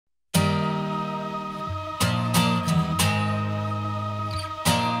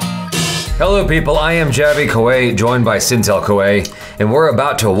Hello people, I am Jaby KOAY, joined by SYNTELL KOAY, and we're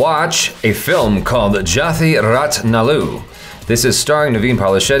about to watch a film called JATHI RATNALU. This is starring Naveen,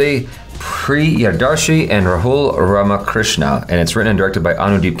 Polishetty, Priyadarshi, and Rahul Ramakrishna, and it's written and directed by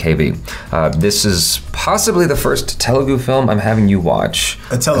Anudeep KV. This is possibly the first Telugu film I'm having you watch.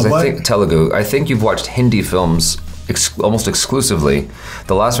 Telugu. I think you've watched Hindi films almost exclusively.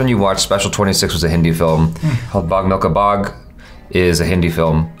 The last one you watched, Special 26, was a Hindi film called Bag Milka Bag. Is a Hindi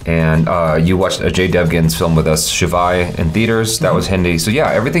film, and you watched Ajay Devgan's film with us, Shivai, in theaters. That was Hindi. So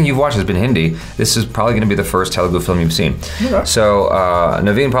yeah, everything you've watched has been Hindi. This is probably going to be the first Telugu film you've seen. Okay. So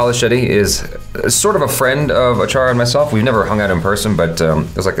Naveen Polishetty is sort of a friend of Achara and myself. We've never hung out in person, but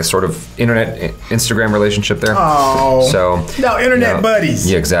there's like a sort of internet, Instagram relationship there. Oh, so now internet buddies.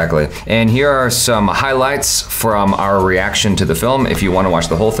 Yeah, exactly. And here are some highlights from our reaction to the film. If you want to watch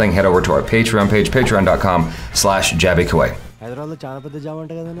the whole thing, head over to our Patreon page, patreon.com/JabyKOAY. హైదరాబాద్లో చాలా పెద్ద job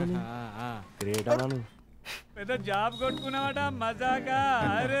అంట కదా నేను great అన్నాను పెద్ద job కొట్టుకున్నావట మజాగా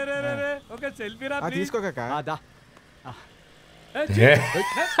అరే రే రే రే ఒక సెల్ఫీ రా ప్లీజ్ తీసుకోక దా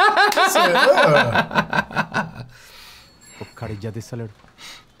ఒక్కడి ఇజ్జత్ ఇస్తలేడు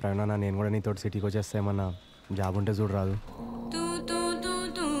ప్రవీణ నేను కూడా నీతో సిటీకి వచ్చేస్తే ఏమన్నా జాబ్ ఉంటే చూడు రాదు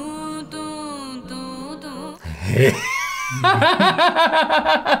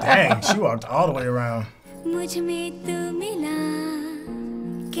Dang, she walked all the way around. मुझ में तू मिला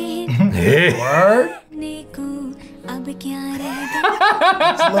Word? को अब क्या रह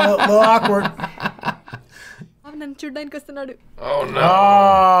It's a little awkward. నన్ను చూడ్డానికి వస్తున్నాడు. Oh no.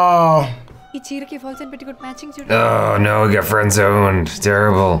 Oh. ఈ చీరకి ఫాల్స్ అండ్ పెట్టికోట్ మ్యాచింగ్ చూడు. Oh no, we got friend zoned.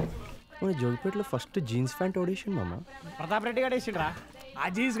 Terrible. మన జోగిపేటలో ఫస్ట్ జీన్స్ ప్యాంట్ ఆడిషన్ మామ ప్రతాప్ రెడ్డి గారు వేసిండ్రా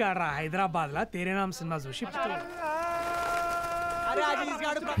అజీజ్ గాడ్రా హైదరాబాద్ లా తేరే నామ్ సినిమా చూసి అరే అజీజ్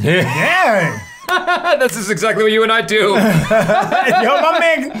గాడు Dang. This is exactly what you and I do. Yo, my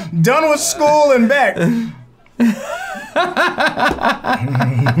man done with school and back.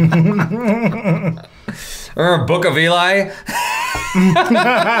 Book of Eli.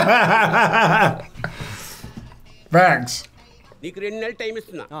 Facts. నీకు 2 నెలల time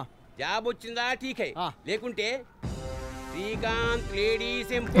ఇస్తున్నా job వచ్చిందా ఠీక్ హై లేకుంటే Srikanth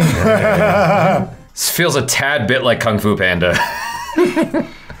ladies This feels a tad bit like Kung Fu Panda.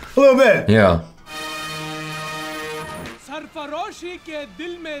 A little bit. Yeah. सरफरोशी के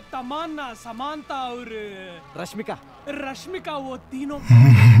दिल में तमन्ना समानता और रश्मिका वो तीनों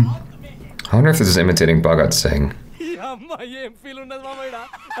I wonder if this is imitating Bhagat Singh. అమ్మా ఏం ఫీల్ ఉన్నది మామయ్యడా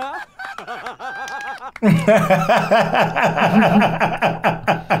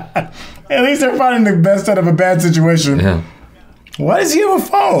At least they're finding the best out of a bad situation. Yeah. Why does he have a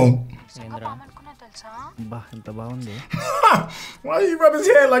phone? బా ఎంత బాగుంది Why do you rub his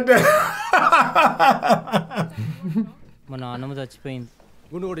head like that? మా నాన్నమ్మ చచ్చిపోయింది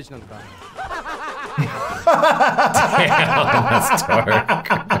గుండు కొట్టించినందుక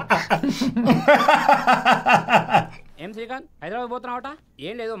ఏం శ్రీకాంత్ హైదరాబాద్ పోతున్నావట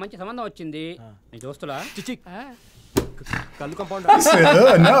ఏం లేదు మంచి సంబంధం వచ్చింది నీ దోస్తులా చిచి కళ్ళు compound He said,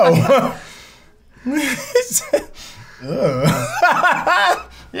 no.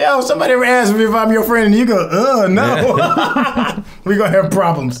 Yo, somebody ever asked me if I'm your friend and you go, no. We gonna have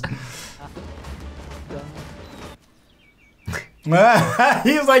problems.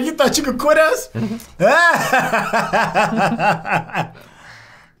 He was like, you thought you could quit us?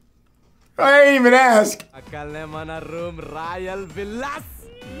 I didn't even ask. అక్కల్నే మన room royal villas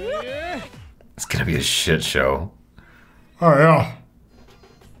It's gonna be a shit show. Oh, yeah.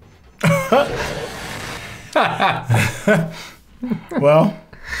 Well.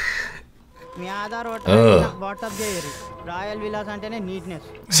 Me Aadhaar WhatsApp చేయరు royal Vilas అంటేనే neatness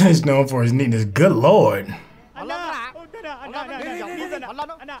He's known for his neatness. Good Lord.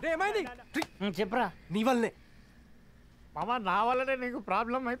 చెప్పరా నీ వల్లనే మామ నా వల్లనే నీకు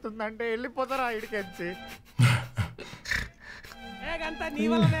ప్రాబ్లం అవుతుందంటే వెళ్ళిపోతారా ఇడికెచ్చి ఏగంతా నీ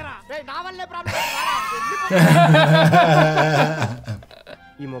వల్లనేరా నా వల్లే ప్రాబ్లం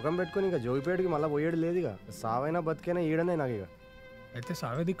ఈ ముఖం పెట్టుకొని ఇక జోగిపేటకి మళ్ళీ పోయేడు లేదు ఇక సావైనా బతికైనా ఈడనే నాకు ఇక అయితే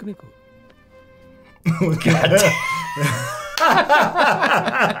సావే దిక్కు నీకు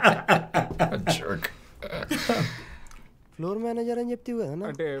Jerk. ఫ్లోర్ మేనేజర్ అని చెప్తావు కదా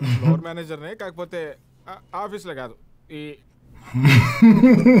అంటే ఫ్లోర్ మేనేజర్నే కాకపోతే ఆఫీస్లో కాదు ఈ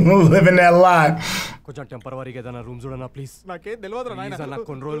Living that lie. కొంచెం టెంపరవరీగా ఏదైనా రూమ్ చూడన్నా ప్లీజ్ నాకేం తెలియదు నాయన నాకు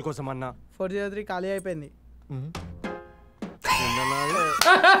కొన్ని రోజుల కోసం అన్నా 403 ఖాళీ అయిపోయింది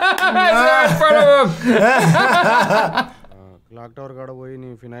క్లాక్ టవర్ కాడ పోయి నీ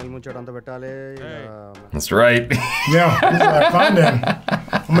ఫినాయిల్ ముచ్చట అంత పెట్టాలి That's right. Yeah, he's like, fine then.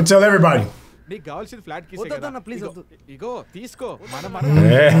 I'm gonna tell everybody. నీకు కావాల్సిన ఫ్లాట్ కీస్ వద్దన్న ప్లీజ్ వద్దు. ఇగో తీసుకో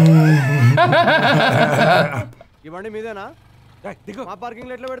ఇవ్వండి మీదేనా? దిగో. మా పార్కింగ్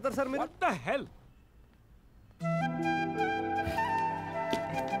లో ఎట్లా పెడతారు సార్ మీరు? What the hell?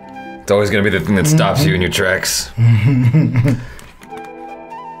 It's always gonna be the thing that stops you in your tracks.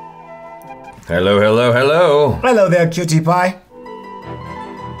 Hello, hello, hello. Hello there, cutie pie.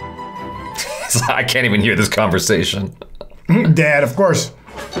 I can't even hear this conversation. Dad, of course.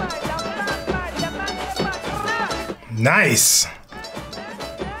 Nice.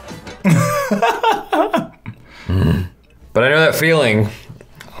 But I know that feeling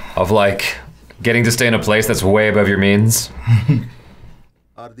of like getting to stay in a place that's way above your means.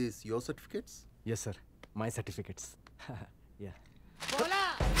 Are these your certificates? Yes, sir. My certificates. Yeah.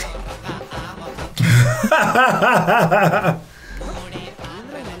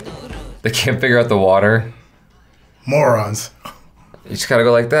 They can't figure out the water. Morons. You just gotta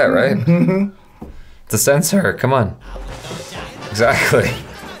go like that, right? It's a sensor. Come on. Exactly.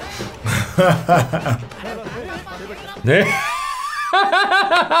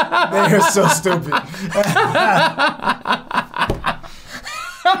 They're so stupid.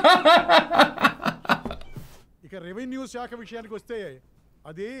 ఇక revenue శాఖ విషయానికి వస్తే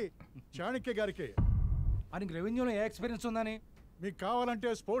అది చాణక్య గారికి. ఆయనకి రెవెన్యూలో ఏ experience ఉందని? మీకు కావాలంటే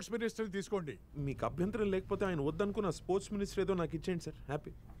స్పోర్ట్స్ మినిస్టర్ తీసుకోండి. మీకు అభ్యంతరం లేకపోతే ఆయన వద్దనుకున్న స్పోర్ట్స్ మినిస్టర్ ఏదో నాకు ఇచ్చేయండి సార్.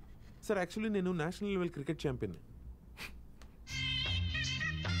 Happy sir. యాక్చువల్లీ నేను నేషనల్ లెవెల్ క్రికెట్ ఛాంపియన్.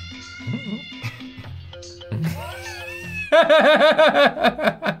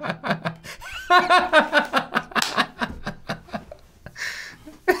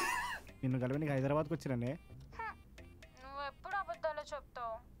 నిన్ను గలవనికి హైదరాబాద్కి వచ్చినండి. నువ్వు ఎప్పుడు అబద్ధాలు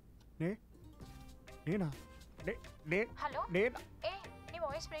చెప్తావు? నేనా? హలో ఏ నీ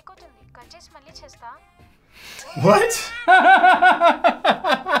వాయిస్ బ్రేక్ అవుతుంది. కట్ చేసి మళ్ళీ చేస్తా. What?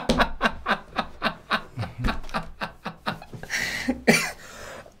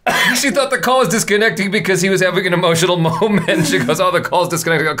 She thought the call was disconnecting because he was having an emotional moment. She goes, oh, the call's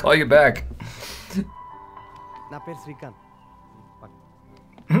disconnecting, I'll call you back. నా పేరు శ్రీకాంత్.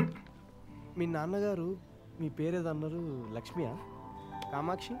 మీ నాన్నగారు మీ పేరేదో అన్నారు? లక్ష్మియా?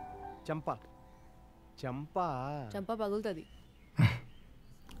 కామాక్షి? చంపా? చంపా పగులుతుంది.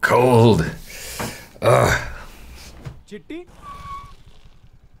 Cold. చిట్టి?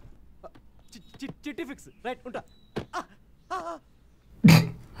 చిట్టి ఫిక్స్. రైట్ ఉంటా.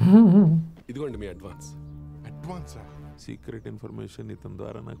 ఇదిగోండి మీ అడ్వాన్స్. అడ్వాన్సా? సీక్రెట్ ఇన్ఫర్మేషన్ ఇతని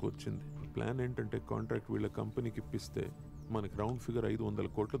ద్వారా నాకు వచ్చింది. ప్లాన్ ఏంటంటే కాంట్రాక్ట్ వీళ్ళ కంపెనీకి ఇప్పిస్తే మనకి రౌండ్ ఫిగర్ 500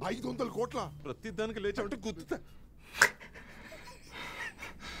 కోట్లు. 500 కోట్ల? ప్రతి దానికి లేచామంటే గుర్తుతా.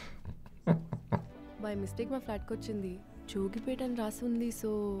 బై మిస్టేక్ మా ఫ్లాట్కి వచ్చింది. జోగిపేట అని రాసి ఉంది. సో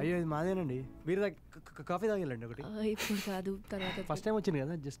అయ్యో ఇది మాదేనండి. మీరు కాఫీ తాగలండి ఒకటి. ఇప్పుడు కాదు, తర్వాత. ఫస్ట్ టైం వచ్చింది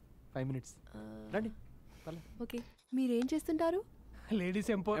కదా, జస్ట్ 5 minutes. రండి. ఓకే, మీరేం చేస్తుంటారు? Ladies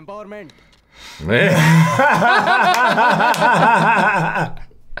empowerment.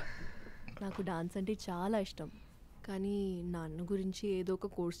 నాకు డాన్స్ అంటే చాలా ఇష్టం, కానీ నాన్న గురించి ఏదో ఒక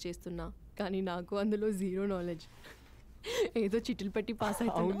కోర్స్ చేస్తున్నా, కానీ నాకు అందులో 0 knowledge. ఏదో చిట్టులు పెట్టి పాస్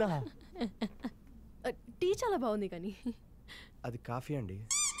అవుతున్నా. టీ చాలా బాగుంది కానీ. అది కాఫీ అండి.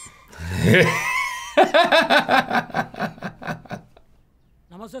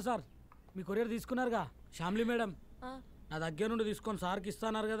 నమస్తే సార్, మీ కొరియర్ తీసుకున్నారుగా శ్యామ్లీ మేడం. నా దగ్గర నుండి తీసుకొని సార్కి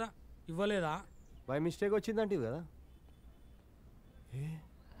ఇస్తాన్నారు కదా, ఇవ్వలేదా? బై మిస్టేక్ వచ్చిందంటే కదా.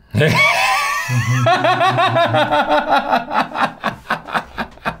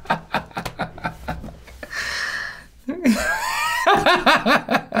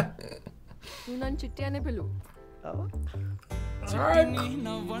 నువ్వు నన్ను చిట్టి అనే పిలువు.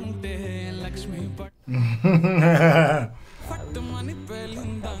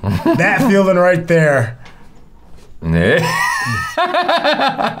 That feeling right there.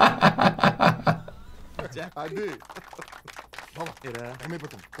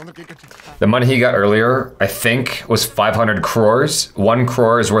 The money he got earlier, I think, was 500 crores. 1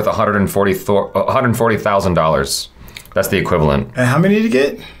 crore is worth $140,000. That's the equivalent. And how many did you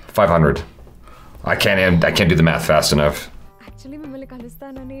get? 500. I can't do the math fast enough. Actually మిమ్మల్ని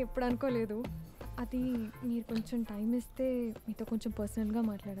కలుస్తానని ఎప్పుడు అనుకోలేదు. అది మీరు కొంచెం time ఇస్తే మీతో కొంచెం పర్సనల్గా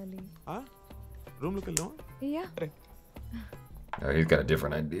మాట్లాడాలి. రూమ్లోకి వెళ్దాం. Yeah. Oh, he's got a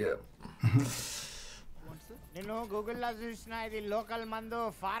different idea. నేను గూగుల్లో చూసిన ఇది లోకల్ మందు,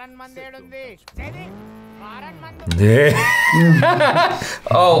 ఫారెన్ మందు ఏడుంది? ఫారెన్ మందు.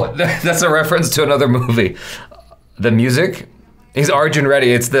 Oh, that's a reference to another movie. The music. He's Arjun Reddy.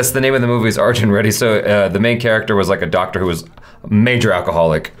 It's this. The name of the movie is Arjun Reddy. So the main character was like a doctor who was a major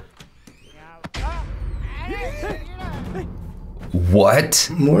alcoholic. What?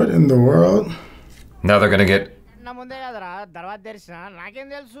 What in the world? Now they're gonna get.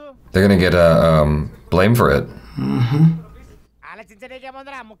 They're gonna get blamed for it.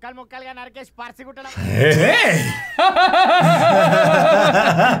 Hey!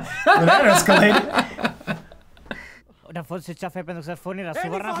 That escalated.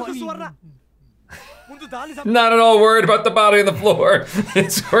 Not at all worried about the body on the floor.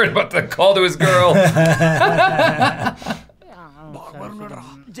 He's worried about the call to his girl.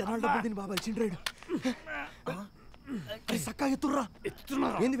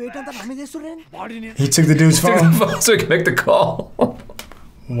 He took the dude's phone. So he can make the call.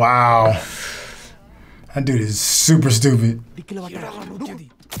 Wow. That dude is super stupid.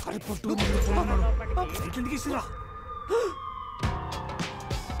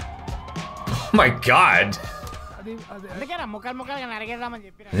 Oh my God.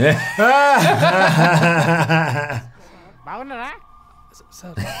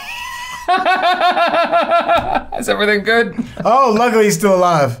 Is everything good? Oh, luckily he's still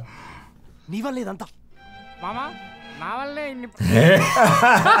alive.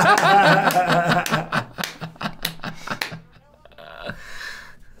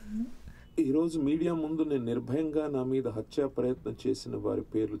 ఈరోజు media ముందు నేను నిర్భయంగా నా మీద హత్యా ప్రయత్నం చేసిన వారి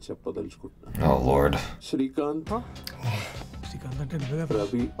పేర్లు చెప్పదలుచుకుంటున్నాను. Oh Lord. Srikanth,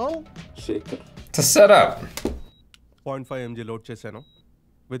 Ravi, Shekhar. To set up. 0.5 mg load చేశాను.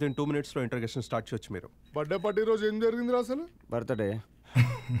 Within 2 minutes లో ఇంటర్గేషన్ స్టార్ట్ చేయొచ్చు మీరు. బర్త్డే పార్టీ రోజు ఏం జరిగింది అసలు? Birthday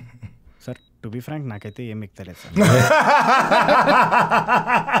sir, to be frank నాకైతే ఏం మిగతలేదు సార్.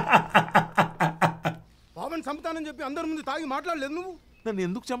 బాబుని చంపుతానని చెప్పి అందరి ముందు తాగి మాట్లాడలేదు నువ్వు. నన్ను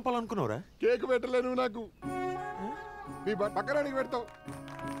ఎందుకు చంపాలనుకున్నావురా? కేక్ పెట్టలేదు నాకు. నీ పక్కరానికి పెడతావు.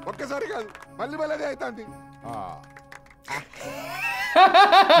 ఒక్కసారి కాదు, మళ్ళీ మళ్ళీ అవుతుంది.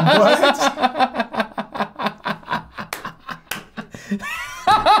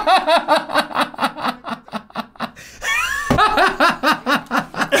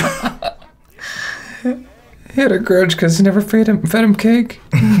 He had a grudge because he never fed him cake.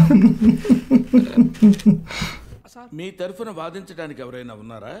 మీ తరఫున వాదించడానికి ఎవరైనా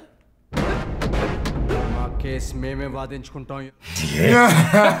ఉన్నారా? మా కేసు మేమే వాదించుకుంటాం.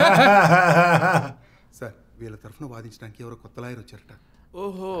 సార్, వీళ్ళ తరఫున వాదించడానికి ఎవరో కొత్త లాయర్ వచ్చారట.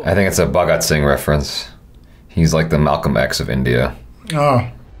 ఓహో. I think it's a Bhagat Singh reference. He's like the Malcolm X of India. Oh.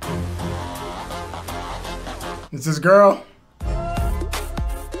 It's this girl.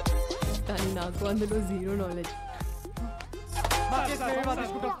 కానీ నాకు అందులో జీరో నాలెడ్జ్.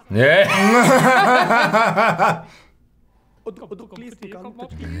 Yeah.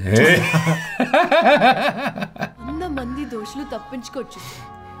 వంద మంది దోషులు తప్పించుకోవచ్చు,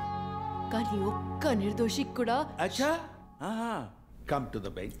 కానీ ఒక్క నిర్దోషికి కూడా. Come to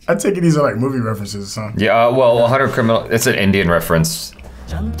the bench. I take it these are like movie references, huh? Yeah, well, 100 Criminal, it's an Indian reference.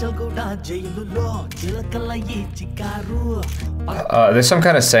 There's some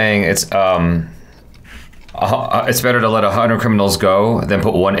kind of saying, it's better to let 100 criminals go than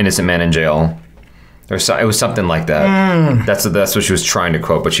put one innocent man in jail. It was something like that. That's what she was trying to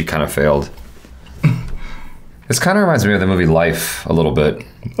quote, but she kind of failed. This kind of reminds me of the movie Life a little bit.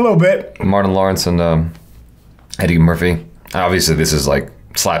 A little bit. Martin Lawrence and Eddie Murphy. Obviously, this is like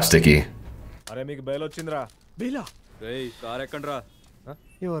slapsticky. అరే మీకు bail వచ్చిందిరా. బెయిలా? రేయ్ car ఎక్కండ్రా.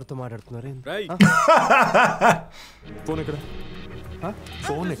 ఎవరితో మాట్లాడుతున్నారు? రేయ్ phone ఎక్కడ?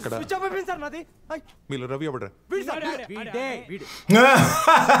 Phone ఎక్కడ? Switch off అయిపోయింది సార్ నాది. మీలో రవి ఎవడరా?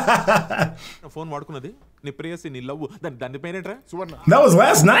 ఫోన్ వాడుకున్నది నీ ప్రేయసి, నీ లవ్, దాని పేరేంట్రా? సువర్ణ. That was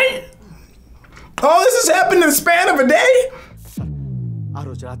last night? Oh, this has happened in the span of a day? ఆ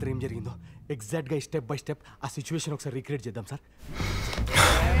రోజు రాత్రి ఏం జరిగిందో ఎగ్జాక్ట్ గా స్టెప్ బై స్టెప్ ఆ సిచ్యువేషన్ ఒకసారి రీక్రియేట్ చేద్దాం సార్.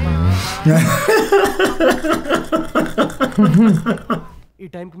 ఈ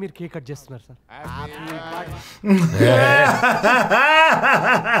టైంకి మీరు కేక్ కట్ చేస్తున్నారు సార్.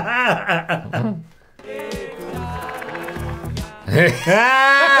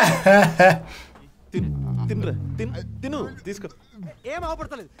 తిను తీసుకో. ఏం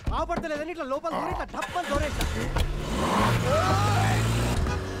ఆపడతలేదు అని ఇట్లా లోపల ఇట్లా టప్పని దూరేస్తా.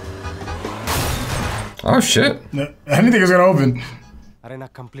 Oh shit. I didn't think it was gonna open. అరే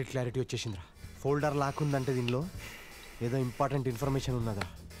నాకు కంప్లీట్ క్లారిటీ వచ్చేసిందిరా. ఫోల్డర్ లాక్ ఉందంటే దీనిలో ఏదో ఇంపార్టెంట్ ఇన్ఫర్మేషన్ ఉన్నదా?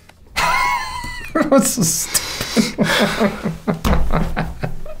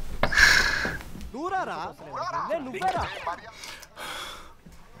 దూరారా? నువ్వేరా?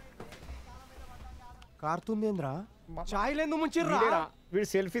 కార్తుందేంద్రా? చాయ్ లేందు ముంచిర్రా? వీడు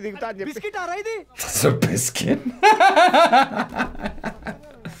సెల్ఫీ దిగుతా అని చెప్పి. బిస్కెట్ ఆరా ఇది? It's a biscuit.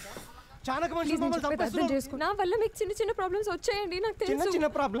 నా వల్ల మీకు చిన్న ప్రాబ్లమ్స్ వచ్చాయండి. నాకు తెలుసు. చిన్న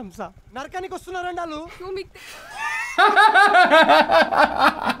ప్రాబ్లమ్సా? నరకానికి వస్తున్నారండి వాళ్ళు.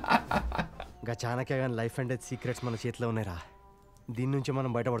 ఇంకా చాణక్య కానీ లైఫ్ అండ్ డెత్ సీక్రెట్స్ మన చేతిలో ఉన్నాయిరా. దీని నుంచి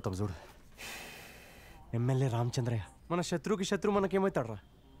మనం బయటపడతాం చూడు. ఎమ్మెల్యే రామచంద్రయ్య మన శత్రువుకి శత్రువు మనకేమవుతాడు రా?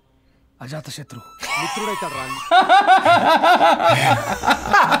 అజాత శత్రు మిత్రుడవుతాడు రా.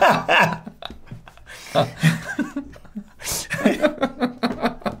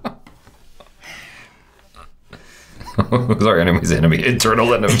 Who's our enemy's enemy? Eternal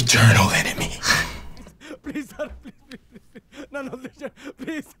enemy. Eternal enemy. Please, sir. Please. No,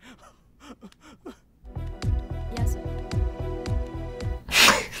 please. Yes, sir.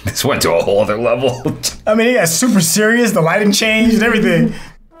 This went to a whole other level. I mean, he got super serious. The lighting changed and everything.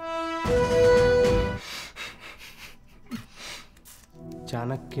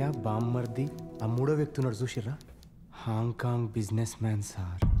 Chanakya బామ్మర్ది ఆ మూడో వ్యక్తి ఉన్నాడు చూసిర్రా? Hong Kong business man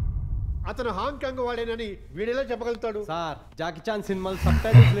sir. అతను Hong Kong వాడేనని వీడేలా చెప్పగలుగుతాడు? Sir Jackie Chan సినిమాలు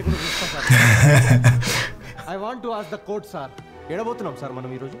subtitles లేకుండా చూస్తా sir. I want to ask the code sir. ఎడబోతున్నాం sir మనం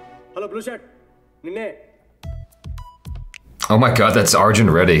ఈరోజు. హలో బ్లూ షర్ట్, నిన్నే. Oh my god, that's Arjun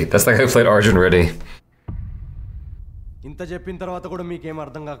Reddy. That's the guy who played Arjun Reddy. ఇంత చెప్పిన తర్వాత కూడా మీకేం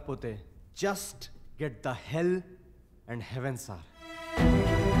అర్థం కాకపోతే just get the hell and heaven sir.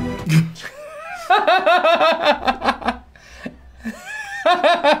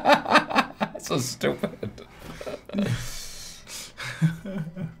 So stupid.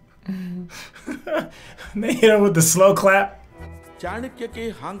 They hit him with the slow clap. చాణక్యకి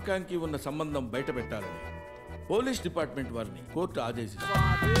హాంకాంగ్కి ఉన్న సంబంధం బయట పెట్టాలని పోలీస్ డిపార్ట్మెంట్ వారిని కోర్టు ఆదేశించింది.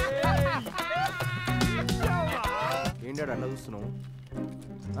 ఏంటి అలా చూస్తున్నావు?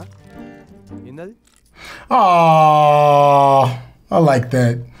 ఏందది? Oh, I like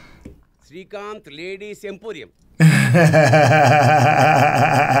that. Srikanth ladies emporium.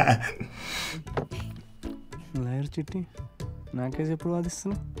 Lawyer చిట్టి నాకేసి ఎప్పుడు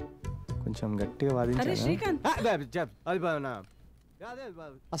వాదిస్తున్నావు? కొంచెం గట్టిగా వాదించాలి.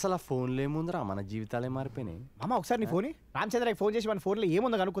 అసలు ఆ ఫోన్లో ఏముందిరా? మన జీవితాలే మారిపోయినాయి. అమ్మ ఒకసారి నీ ఫోన్ రామచంద్రకి ఫోన్ చేసి మన ఫోన్లో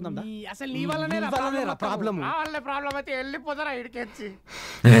ఏముందో కనుక్కుందాం. అసలు నీ వల్లనే ప్రాబ్లం. ప్రాబ్లం అయితే వెళ్ళిపోతారా ఇడికెచ్చి.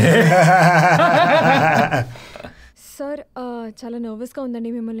 సార్ చాలా నర్వస్గా ఉందండి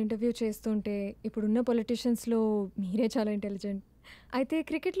మిమ్మల్ని ఇంటర్వ్యూ చేస్తుంటే. ఇప్పుడున్న పొలిటీషియన్స్లో మీరే చాలా ఇంటెలిజెంట్. అయితే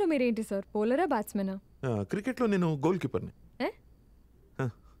క్రికెట్లో మీరేంటి సార్, బౌలరా బ్యాట్స్మెనా? క్రికెట్లో నేను goal కీపర్ని.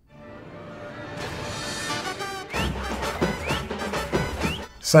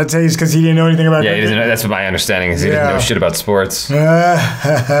 So I'd say it's because he didn't know anything about Yeah, he doesn't know, that's my understanding. Is he didn't know shit about sports.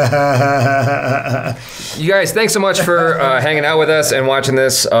 You guys, thanks so much for hanging out with us and watching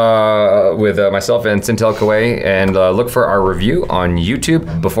this with myself and SYNTELL KOAY. And look for our review on YouTube.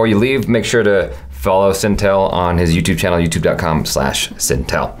 Before you leave, make sure to follow SYNTELL on his YouTube channel,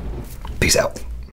 youtube.com/SYNTELL. Peace out.